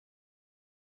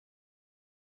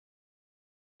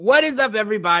What is up,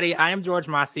 everybody? I am George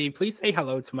Mossey. Please say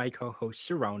hello to my co-host,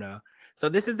 Cherona. So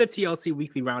this is the TLC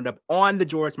Weekly Roundup on the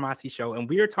George Mossey Show, and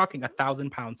we are talking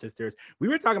 1,000-pound sisters. We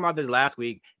were talking about this last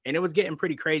week, and it was getting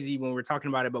pretty crazy when we were talking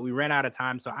about it, but we ran out of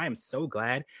time, so I am so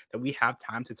glad that we have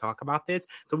time to talk about this.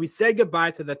 So we said goodbye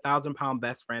to the 1,000-pound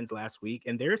best friends last week,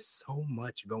 and there's so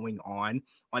much going on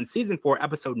Season 4,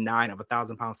 Episode 9 of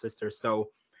 1,000-pound sisters.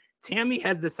 So Tammy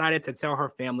has decided to tell her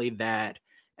family that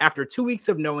after 2 weeks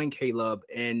of knowing Caleb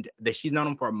and that she's known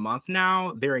him for a month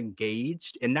now, they're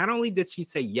engaged. And not only did she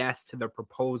say yes to the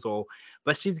proposal,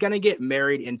 but she's going to get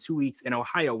married in 2 weeks in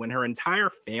Ohio when her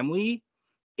entire family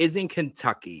is in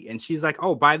Kentucky. And she's like,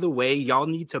 oh, by the way, y'all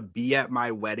need to be at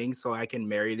my wedding so I can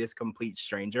marry this complete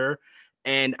stranger.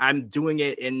 And I'm doing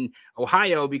it in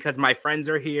Ohio because my friends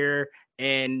are here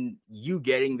and you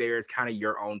getting there is kind of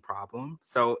your own problem.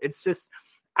 So it's just,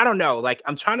 I don't know. Like,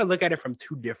 I'm trying to look at it from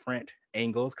two different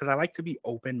angles because I like to be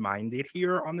open-minded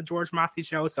here on the George Mossey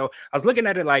Show. So I was looking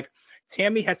at it like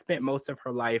Tammy has spent most of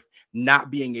her life not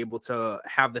being able to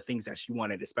have the things that she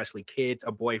wanted, especially kids,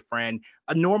 a boyfriend,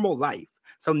 a normal life.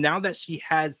 So now that she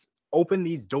has opened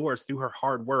these doors through her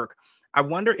hard work, I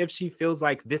wonder if she feels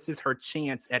like this is her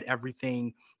chance at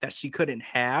everything that she couldn't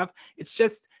have. It's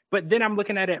just, but then I'm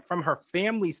looking at it from her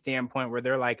family standpoint where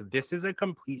they're like, this is a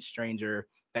complete stranger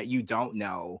that you don't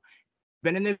know,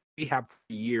 been in this rehab for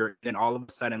a year, then all of a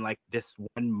sudden, like this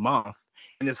 1 month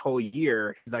in this whole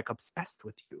year, he's like obsessed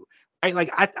with you. Right?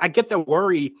 Like I get the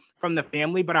worry from the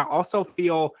family, but I also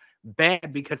feel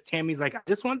bad because Tammy's like, I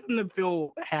just want them to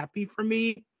feel happy for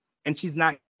me. And she's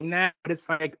not doing that. But it's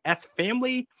like, as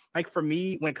family, like for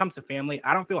me, when it comes to family,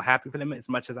 I don't feel happy for them as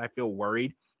much as I feel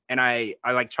worried. And I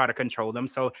like try to control them.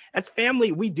 So as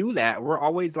family, we do that. We're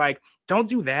always like, don't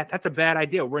do that. That's a bad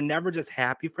idea. We're never just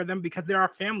happy for them because they're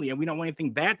our family and we don't want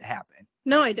anything bad to happen.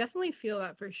 No, I definitely feel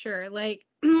that for sure. Like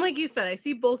you said, I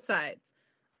see both sides.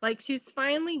 Like she's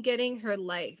finally getting her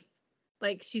life.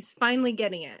 Like she's finally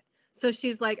getting it. So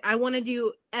she's like, I want to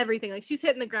do everything. Like she's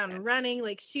hitting the ground running.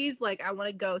 Like she's like, I want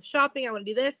to go shopping. I want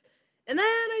to do this. And then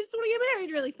I just want to get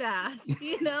married really fast,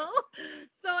 you know?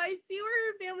 So I see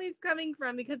where her family's coming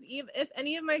from because if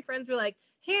any of my friends were like,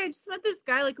 hey, I just met this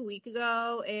guy like a week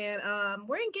ago and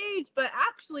we're engaged, but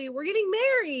actually we're getting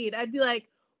married, I'd be like,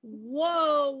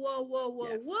 whoa,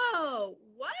 yes. Whoa,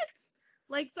 what?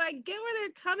 Like, so I get where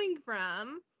they're coming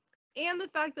from. And the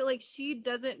fact that like she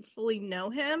doesn't fully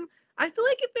know him. I feel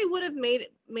like if they would have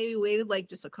maybe waited like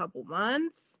just a couple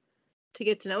months to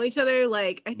get to know each other,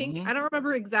 like I think I don't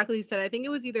remember exactly who said it. I think it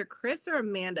was either Chris or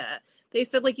Amanda. They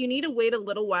said like you need to wait a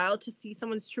little while to see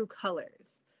someone's true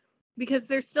colors because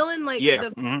they're still in like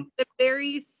the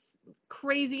very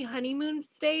crazy honeymoon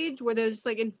stage where they're just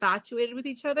like infatuated with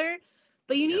each other.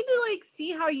 But you need to like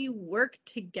see how you work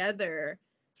together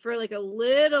for like a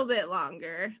little bit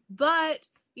longer. But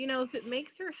you know, if it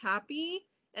makes her happy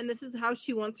and this is how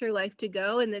she wants her life to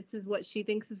go and this is what she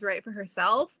thinks is right for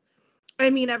herself, I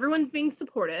mean, everyone's being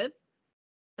supportive.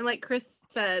 And like Chris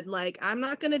said, like, I'm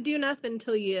not going to do nothing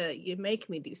until you make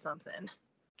me do something.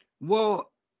 Well,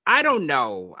 I don't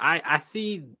know. I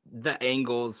see the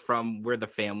angles from where the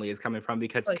family is coming from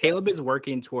because Caleb is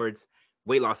working towards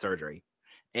weight loss surgery.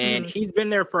 And he's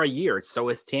been there for a year. So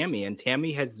is Tammy. And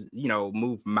Tammy has,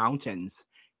 moved mountains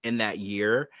in that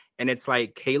year. And it's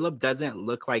like Caleb doesn't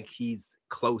look like he's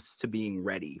close to being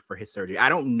ready for his surgery. I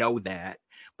don't know that,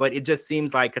 but it just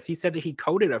seems like, because he said that he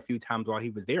coded a few times while he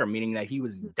was there, meaning that he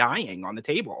was dying on the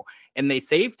table and they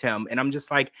saved him. And I'm just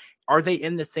like, are they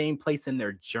in the same place in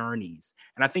their journeys?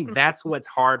 And I think that's what's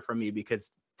hard for me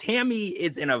because Tammy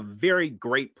is in a very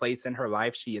great place in her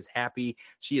life. She is happy.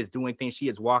 She is doing things. She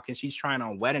is walking. She's trying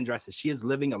on wedding dresses. She is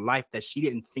living a life that she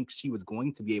didn't think she was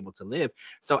going to be able to live.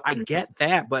 So I get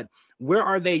that. But where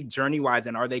are they journey-wise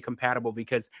and are they compatible?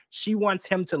 Because she wants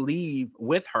him to leave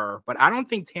with her. But I don't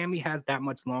think Tammy has that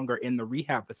much longer in the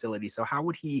rehab facility. So how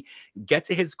would he get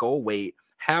to his goal weight,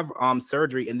 have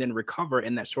surgery, and then recover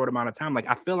in that short amount of time? Like,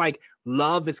 I feel like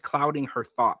love is clouding her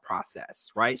thought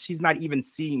process, right? She's not even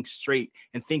seeing straight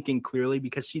and thinking clearly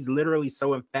because she's literally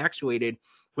so infatuated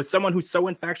with someone who's so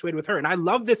infatuated with her. And I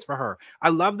love this for her. I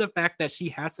love the fact that she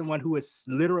has someone who is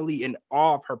literally in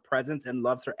awe of her presence and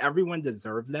loves her. Everyone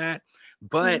deserves that.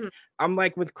 But I'm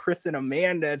like with Chris and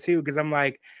Amanda too, because I'm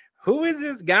like, who is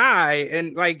this guy?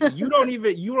 And like, you don't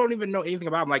even know anything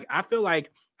about him. Like, I feel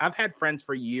like I've had friends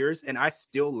for years and I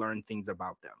still learn things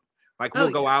about them. Like we'll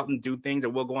go out and do things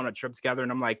and we'll go on a trip together.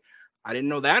 And I'm like, I didn't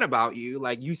know that about you.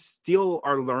 Like you still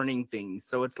are learning things.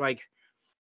 So it's like,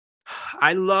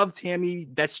 I love Tammy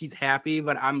that she's happy,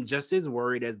 but I'm just as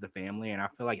worried as the family. And I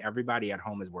feel like everybody at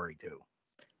home is worried too.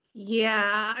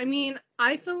 Yeah. I mean,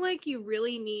 I feel like you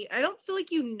really need, I don't feel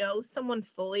like you know someone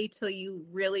fully till you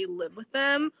really live with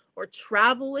them or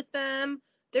travel with them.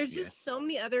 There's just so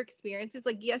many other experiences.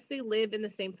 Like, yes, they live in the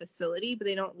same facility, but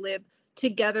they don't live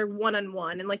together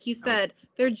one-on-one. And like you said,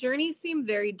 their journeys seem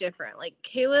very different. Like,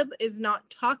 Caleb is not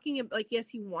talking about, like, yes,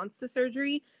 he wants the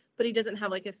surgery, but he doesn't have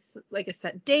like a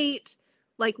set date.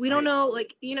 Like, we don't know,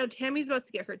 like, you know, Tammy's about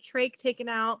to get her trach taken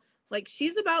out. Like,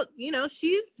 she's about, you know,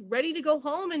 she's ready to go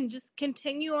home and just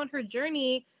continue on her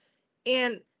journey.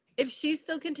 And if she's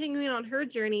still continuing on her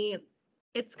journey,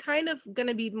 it's kind of going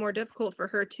to be more difficult for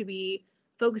her to be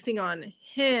focusing on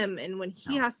him and when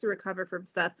he has to recover from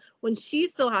stuff, when she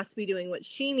still has to be doing what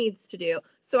she needs to do.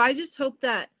 So I just hope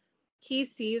that he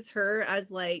sees her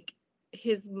as like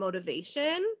his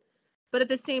motivation. But at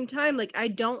the same time, like, I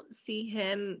don't see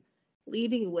him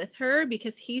leaving with her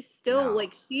because he's still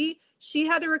like, she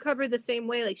had to recover the same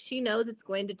way. Like, she knows it's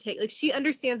going to take, like, she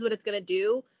understands what it's going to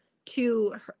do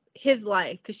to his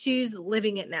life because she's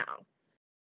living it now.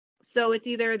 So it's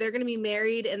either they're going to be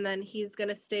married and then he's going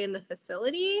to stay in the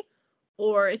facility,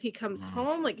 or if he comes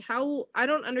home, like, how, I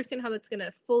don't understand how that's going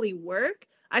to fully work.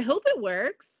 I hope it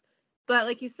works, but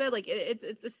like you said, like,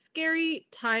 it's a scary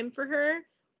time for her.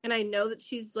 And I know that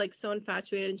she's like so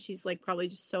infatuated and she's like probably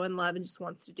just so in love and just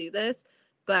wants to do this.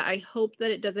 But I hope that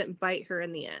it doesn't bite her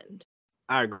in the end.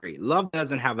 I agree. Love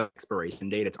doesn't have an expiration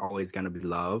date. It's always going to be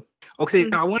love. Okay,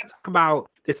 now I want to talk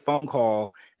about this phone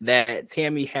call that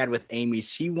Tammy had with Amy.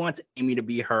 She wants Amy to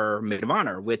be her maid of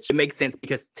honor, which makes sense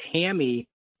because Tammy,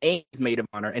 Amy's maid of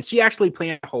honor, and she actually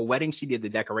planned the whole wedding. She did the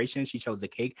decoration. She chose the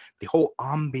cake. The whole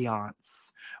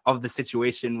ambiance of the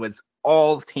situation was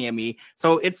all Tammy.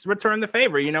 So it's return the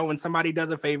favor. You know, when somebody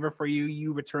does a favor for you,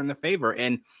 you return the favor.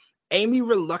 And Amy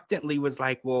reluctantly was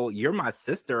like, well, you're my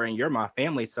sister and you're my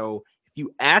family. So if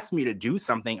you ask me to do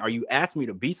something or you ask me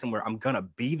to be somewhere, I'm going to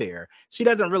be there. She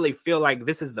doesn't really feel like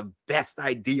this is the best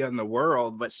idea in the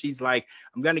world, but she's like,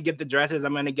 I'm going to get the dresses.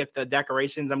 I'm going to get the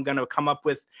decorations. I'm going to come up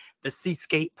with the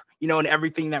seascape, you know, and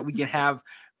everything that we can have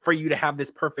for you to have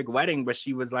this perfect wedding. But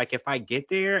she was like, if I get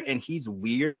there and he's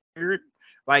weird,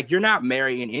 like, you're not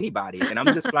marrying anybody. And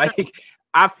I'm just like,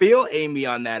 I feel Amy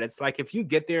on that. It's like, if you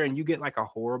get there and you get like a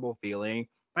horrible feeling,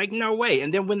 like, no way.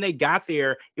 And then when they got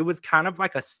there, it was kind of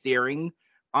like a staring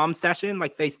session.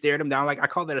 Like, they stared him down. Like, I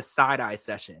call it a side eye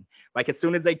session. Like, as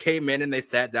soon as they came in and they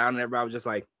sat down and everybody was just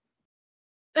like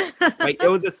it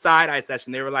was a side eye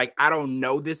session. They were like, I don't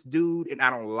know this dude and I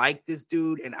don't like this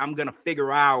dude and I'm gonna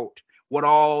figure out what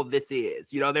all this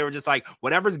is. You know, they were just like,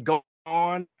 whatever's going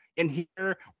on in here,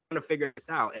 we're gonna figure this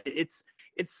out. It's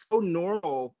so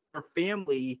normal for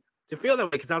family to feel that way,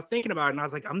 because I was thinking about it and I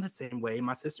was like, I'm the same way.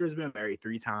 My sister has been married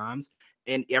 3 times,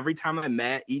 and every time I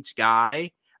met each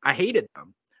guy, I hated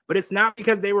them. But it's not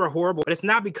because they were horrible. But it's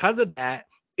not because of that.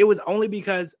 It was only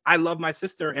because I love my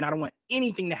sister and I don't want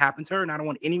anything to happen to her, and I don't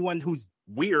want anyone who's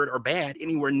weird or bad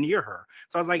anywhere near her.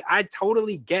 So I was like, I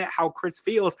totally get how Chris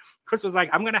feels. Chris was like,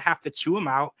 I'm going to have to chew him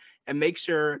out and make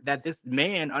sure that this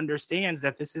man understands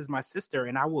that this is my sister,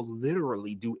 and I will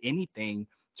literally do anything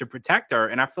to protect her.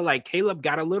 And I feel like Caleb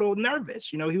got a little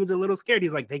nervous. You know, he was a little scared.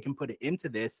 He's like, they can put it into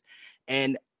this.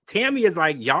 And Tammy is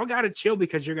like, y'all got to chill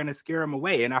because you're going to scare him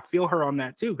away. And I feel her on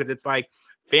that too, because it's like,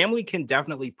 family can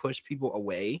definitely push people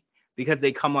away because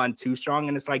they come on too strong.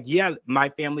 And it's like, yeah, my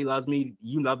family loves me.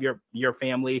 You love your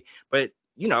family, but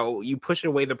you know, you push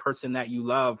away the person that you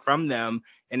love from them.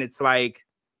 And it's like,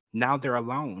 now they're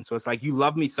alone. So it's like, you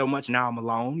love me so much, now I'm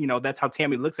alone. You know, that's how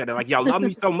Tammy looks at it. Like, y'all love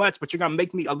me so much, but you're going to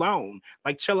make me alone.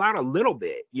 Like, chill out a little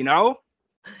bit, you know?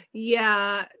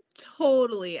 Yeah,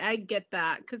 totally. I get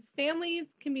that, because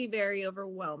families can be very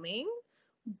overwhelming.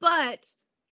 But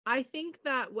I think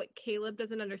that what Caleb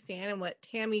doesn't understand and what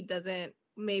Tammy doesn't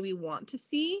maybe want to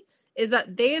see is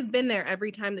that they have been there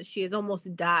every time that she has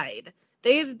almost died.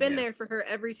 They have been there for her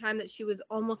every time that she was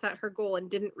almost at her goal and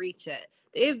didn't reach it.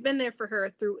 They have been there for her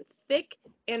through thick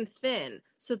and thin.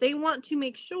 So they want to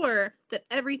make sure that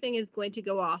everything is going to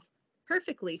go off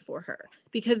perfectly for her,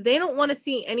 because they don't want to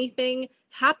see anything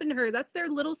happen to her. That's their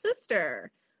little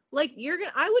sister. Like,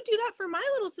 I would do that for my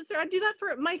little sister. I'd do that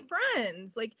for my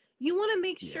friends. Like, you want to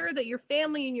make sure that your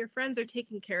family and your friends are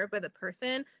taken care of by the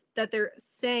person that they're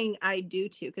saying I do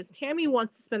to, because Tammy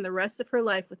wants to spend the rest of her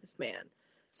life with this man.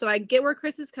 So I get where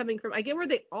Chris is coming from. I get where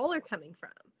they all are coming from.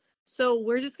 So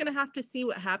we're just going to have to see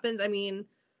what happens. I mean,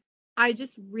 I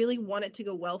just really want it to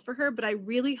go well for her, but I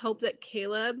really hope that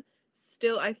Caleb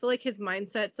still, I feel like his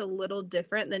mindset's a little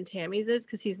different than Tammy's is,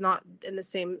 because he's not in the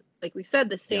same, like we said,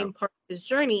 the same part of his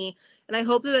journey. And I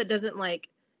hope that it doesn't like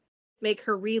make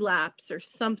her relapse or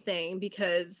something,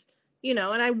 because, you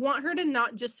know, and I want her to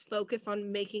not just focus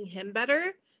on making him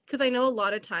better, because I know a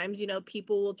lot of times, you know,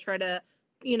 people will try to,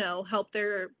 you know, help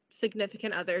their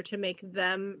significant other to make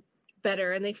them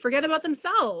better, and they forget about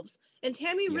themselves. And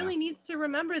Tammy really needs to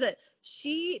remember that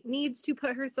she needs to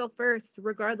put herself first,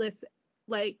 regardless,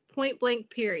 like point blank,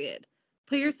 period.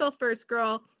 Put yourself first,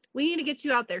 girl. We need to get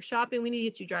you out there shopping. We need to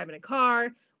get you driving a car.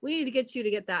 We need to get you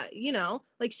to get that, you know,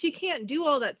 like she can't do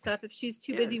all that stuff if she's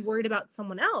too busy worried about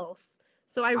someone else.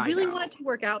 So I really want it to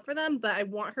work out for them, but I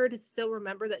want her to still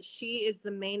remember that she is the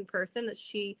main person that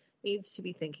she needs to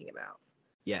be thinking about.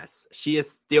 Yes, she is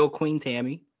still Queen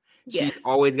Tammy. She's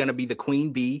always going to be the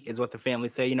queen bee, is what the family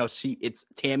say. You know, it's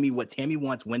Tammy, what Tammy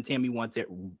wants, when Tammy wants it,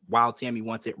 while Tammy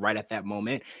wants it, right at that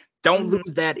moment. Don't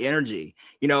lose that energy,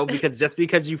 you know, because just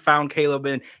because you found Caleb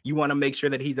and you want to make sure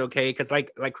that he's okay. Because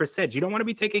like Chris said, you don't want to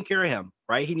be taking care of him,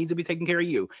 right? He needs to be taking care of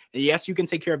you. And yes, you can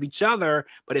take care of each other,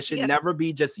 but it should never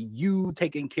be just you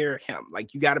taking care of him.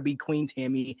 Like, you got to be Queen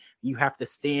Tammy. You have to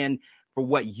stand for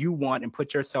what you want and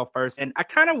put yourself first. And I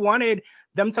kind of wanted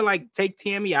them to like take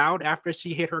Tammy out after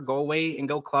she hit her goal weight and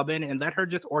go clubbing and let her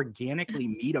just organically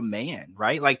meet a man,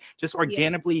 right? Like, just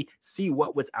organically see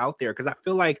what was out there. Because I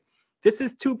feel like this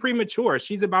is too premature.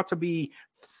 She's about to be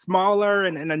smaller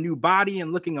and a new body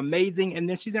and looking amazing. And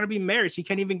then she's going to be married. She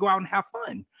can't even go out and have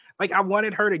fun. Like, I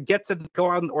wanted her to get to go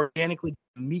out and organically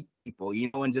meet people, you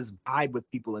know, and just vibe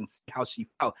with people and see how she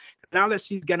felt. Now that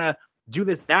she's going to do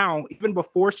this now, even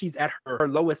before she's at her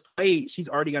lowest weight, she's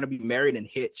already going to be married and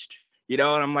hitched, you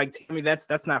know? And I'm like, Tammy,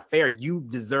 that's not fair. You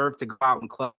deserve to go out and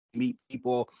club, meet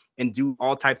people, and do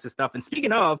all types of stuff. And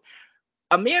speaking of,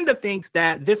 Amanda thinks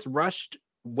that this rushed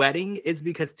wedding is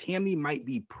because Tammy might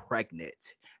be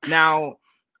pregnant. Now,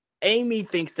 Amy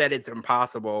thinks that it's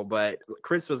impossible, but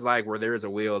Chris was like, where there's a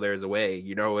will, there's a way.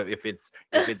 You know, if it's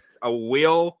a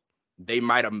will, they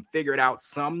might have figured out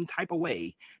some type of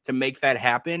way to make that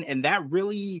happen. And that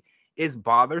really is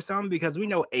bothersome because we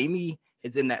know Amy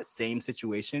is in that same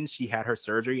situation. She had her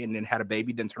surgery and then had a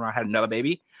baby, then turned around, had another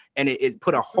baby. And it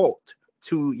put a halt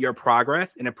to your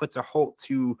progress, and it puts a halt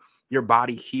to your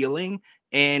body healing.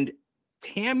 And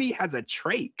Tammy has a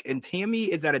trach, and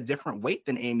Tammy is at a different weight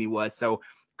than Amy was. So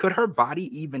could her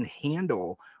body even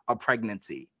handle a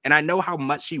pregnancy? And I know how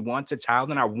much she wants a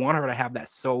child, and I want her to have that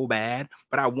so bad,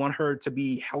 but I want her to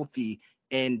be healthy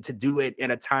and to do it in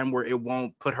a time where it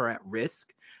won't put her at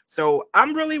risk. So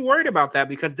I'm really worried about that,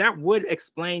 because that would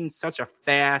explain such a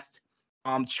fast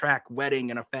track wedding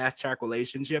and a fast track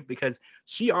relationship, because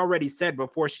she already said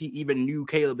before she even knew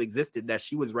Caleb existed that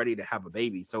she was ready to have a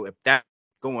baby. So if that's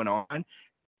going on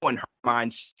in her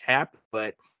mind, she's happy,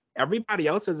 but everybody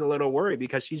else is a little worried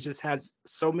because she just has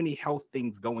so many health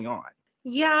things going on.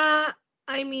 Yeah,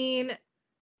 I mean,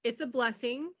 it's a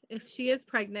blessing if she is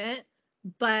pregnant,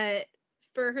 but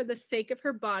for her, the sake of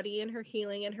her body and her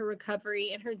healing and her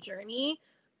recovery and her journey,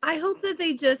 I hope that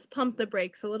they just pump the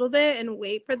brakes a little bit and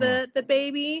wait for the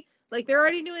baby. Like, they're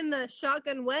already doing the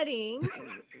shotgun wedding.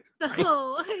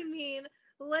 So, I mean,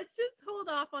 let's just hold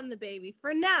off on the baby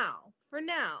for now,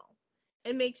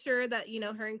 and make sure that, you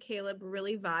know, her and Caleb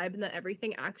really vibe and that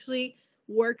everything actually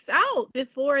works out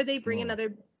before they bring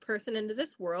another person into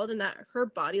this world, and that her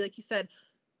body, like you said,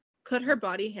 could her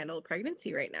body handle a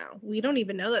pregnancy right now? We don't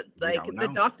even know that. Like, the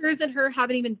doctors and her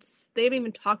haven't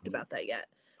even talked about that yet.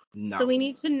 No. So we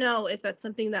need to know if that's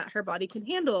something that her body can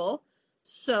handle,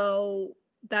 so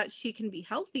that she can be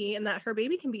healthy and that her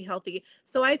baby can be healthy.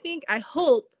 So I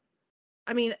hope,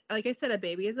 I mean, like I said, a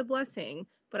baby is a blessing,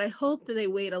 but I hope that they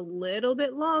wait a little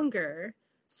bit longer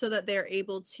so that they're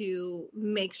able to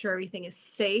make sure everything is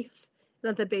safe,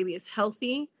 that the baby is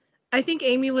healthy. I think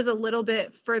Amy was a little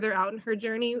bit further out in her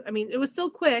journey. I mean, it was still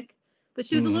quick, but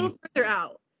she was a little further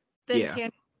out than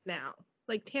Tammy now.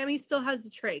 Like, Tammy still has the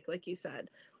trach, like you said.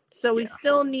 So we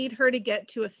still need her to get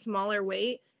to a smaller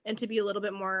weight and to be a little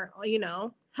bit more, you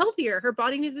know, healthier. Her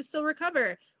body needs to still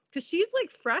recover, because she's like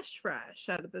fresh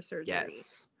out of the surgery.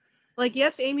 Yes. Like,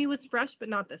 yes, Amy was fresh, but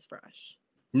not this fresh.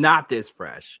 Not this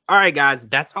fresh. All right, guys,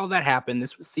 that's all that happened.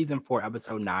 This was season 4,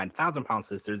 episode 9, 1,000-Pound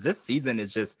Sisters. This season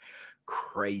is just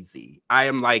crazy. I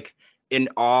am like in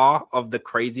awe of the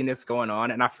craziness going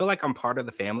on, and I feel like I'm part of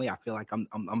the family. I feel like I'm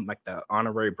like the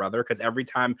honorary brother, because every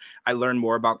time I learn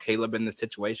more about Caleb in the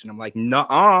situation, I'm like,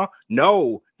 no,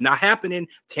 not happening.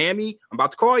 Tammy, I'm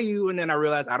about to call you, and then I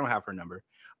realize I don't have her number.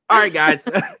 All right, guys.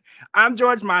 I'm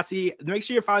George Mossey. Make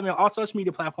sure you follow me on all social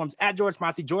media platforms at George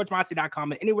Mossey,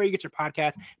 georgemossey.com, and anywhere you get your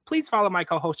podcast. Please follow my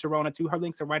co-host, Cherona, too. Her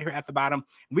links are right here at the bottom.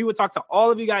 We will talk to all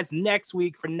of you guys next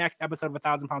week for next episode of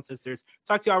 1,000-Pound Sisters.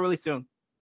 Talk to y'all really soon.